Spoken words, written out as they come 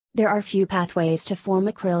There are few pathways to form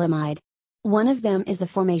acrylamide. One of them is the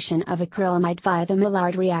formation of acrylamide via the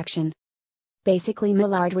Maillard reaction. Basically,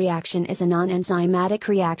 Maillard reaction is a non-enzymatic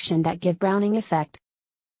reaction that gives browning effect.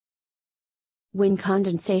 When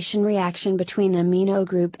condensation reaction between amino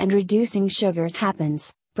group and reducing sugars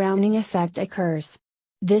happens, browning effect occurs.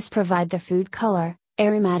 This provides the food color,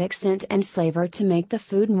 aromatic scent and flavor to make the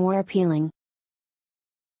food more appealing.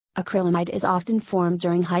 Acrylamide is often formed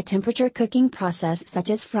during high-temperature cooking process such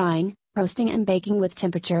as frying, roasting and baking with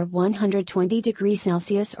temperature 120 degrees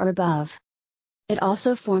Celsius or above. It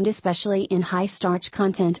also formed especially in high starch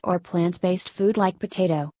content or plant-based food like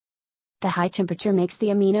potato. The high temperature makes the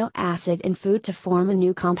amino acid in food to form a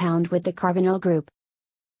new compound with the carbonyl group.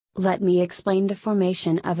 Let me explain the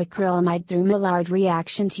formation of acrylamide through Maillard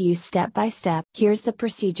reaction to you step by step. Here's the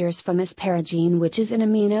procedures from asparagine, which is an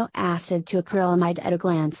amino acid, to acrylamide at a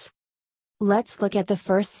glance. Let's look at the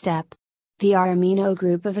first step. The R amino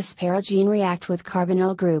group of asparagine react with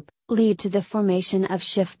carbonyl group, lead to the formation of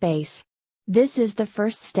Schiff base. This is the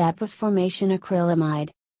first step of formation acrylamide.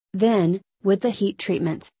 Then, with the heat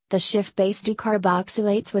treatment, the Schiff base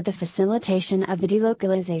decarboxylates with the facilitation of the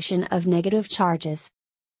delocalization of negative charges.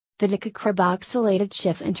 The decarboxylated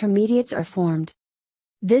Schiff intermediates are formed.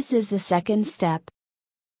 This is the second step.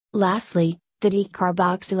 Lastly, the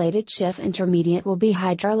decarboxylated Schiff intermediate will be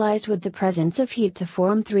hydrolyzed with the presence of heat to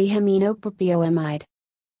form 3-aminopropionamide.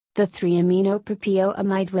 The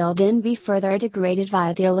 3-aminopropionamide will then be further degraded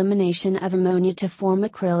via the elimination of ammonia to form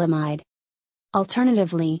acrylamide.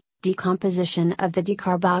 Alternatively, decomposition of the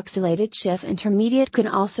decarboxylated Schiff intermediate could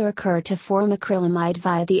also occur to form acrylamide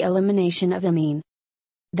via the elimination of amine.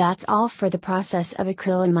 That's all for the process of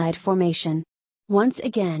acrylamide formation. Once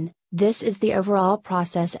again, this is the overall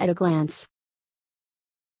process at a glance.